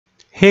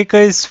Hey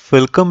guys,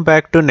 welcome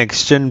back to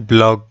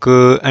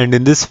NextGenBlogger, and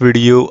in this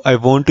video I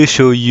want to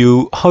show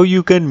you how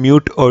you can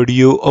mute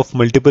audio of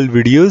multiple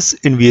videos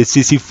in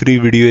VSDC Free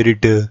Video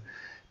Editor.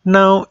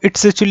 Now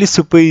it's actually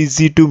super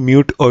easy to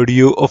mute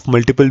audio of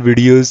multiple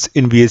videos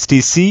in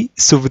VSDC,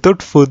 so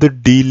without further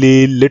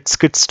delay let's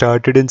get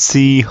started and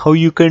see how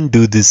you can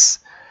do this.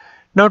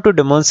 Now to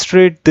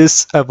demonstrate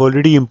this, I've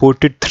already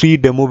imported 3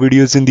 demo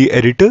videos in the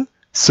editor.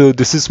 So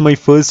this is my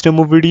first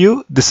demo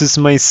video, this is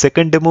my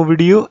second demo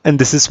video, and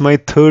this is my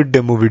third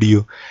demo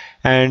video.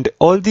 And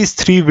all these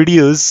 3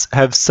 videos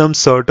have some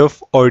sort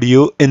of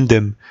audio in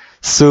them.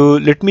 So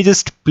let me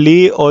just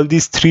play all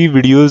these 3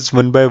 videos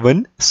one by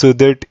one so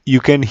that you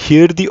can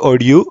hear the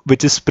audio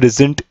which is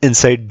present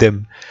inside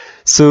them.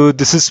 So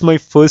this is my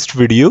first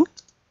video.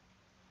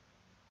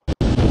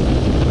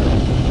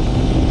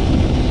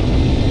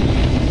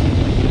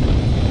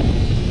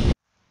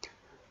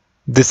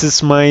 This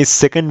is my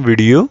second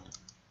video.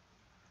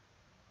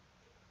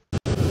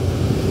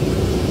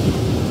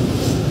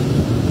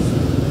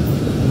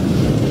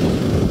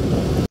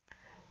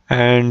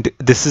 And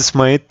this is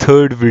my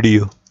third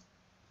video.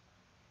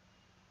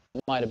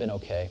 Might have been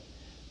okay,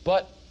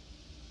 but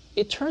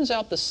it turns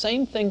out the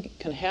same thing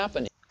can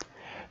happen.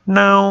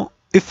 Now,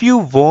 if you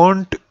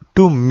want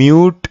to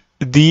mute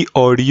the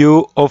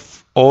audio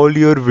of all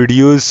your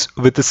videos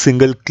with a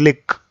single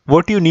click,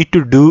 what you need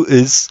to do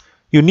is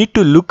you need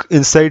to look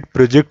inside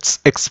Projects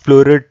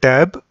Explorer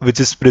tab, which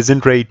is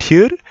present right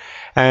here.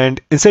 And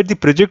inside the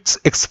Projects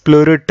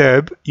Explorer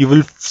tab, you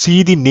will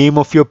see the name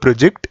of your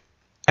project.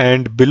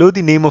 And below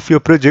the name of your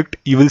project,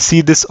 you will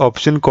see this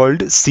option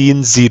called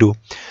Scene 0.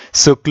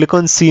 So click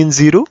on Scene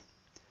 0.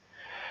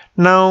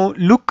 Now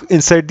look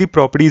inside the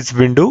Properties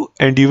window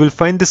and you will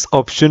find this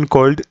option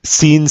called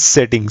Scene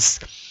Settings.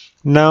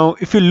 Now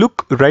if you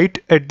look right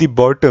at the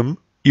bottom,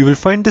 you will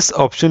find this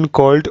option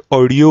called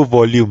Audio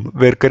Volume,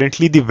 where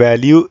currently the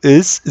value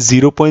is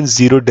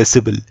 0.0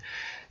 decibel.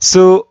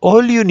 So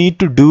all you need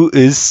to do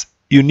is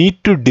you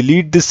need to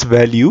delete this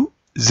value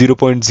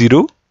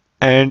 0.0.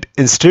 and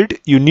instead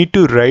you need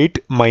to write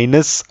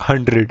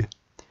 -100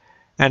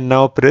 and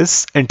now press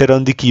enter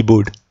on the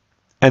keyboard,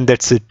 and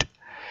that's it.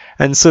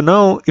 And so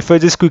now if I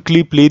just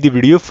quickly play the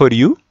video for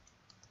you,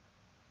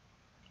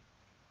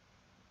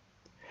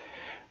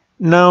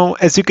 now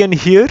as you can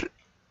hear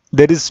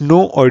there is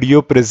no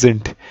audio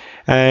present,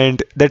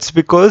 and that's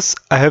because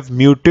I have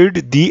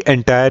muted the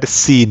entire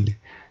scene.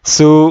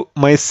 So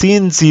my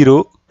Scene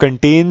 0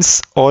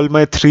 contains all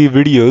my 3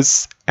 videos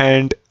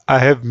and I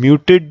have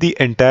muted the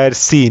entire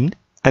scene,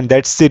 and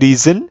that's the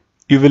reason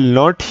you will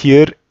not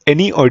hear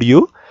any audio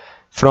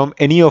from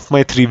any of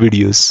my 3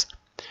 videos.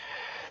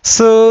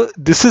 So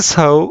this is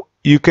how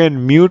you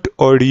can mute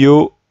audio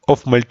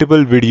of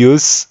multiple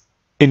videos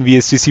in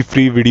VSDC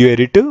Free Video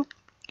Editor.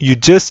 You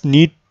just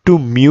need to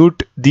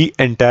mute the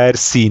entire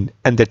scene,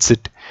 and that's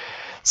it.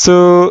 So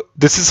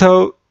this is how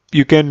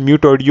you can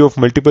mute audio of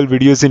multiple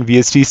videos in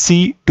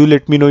VSDC. Do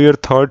let me know your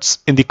thoughts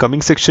in the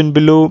comment section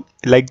below.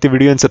 Like the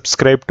video and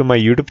subscribe to my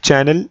YouTube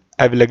channel.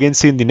 I will again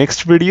see you in the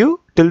next video.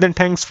 Till then,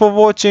 thanks for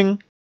watching.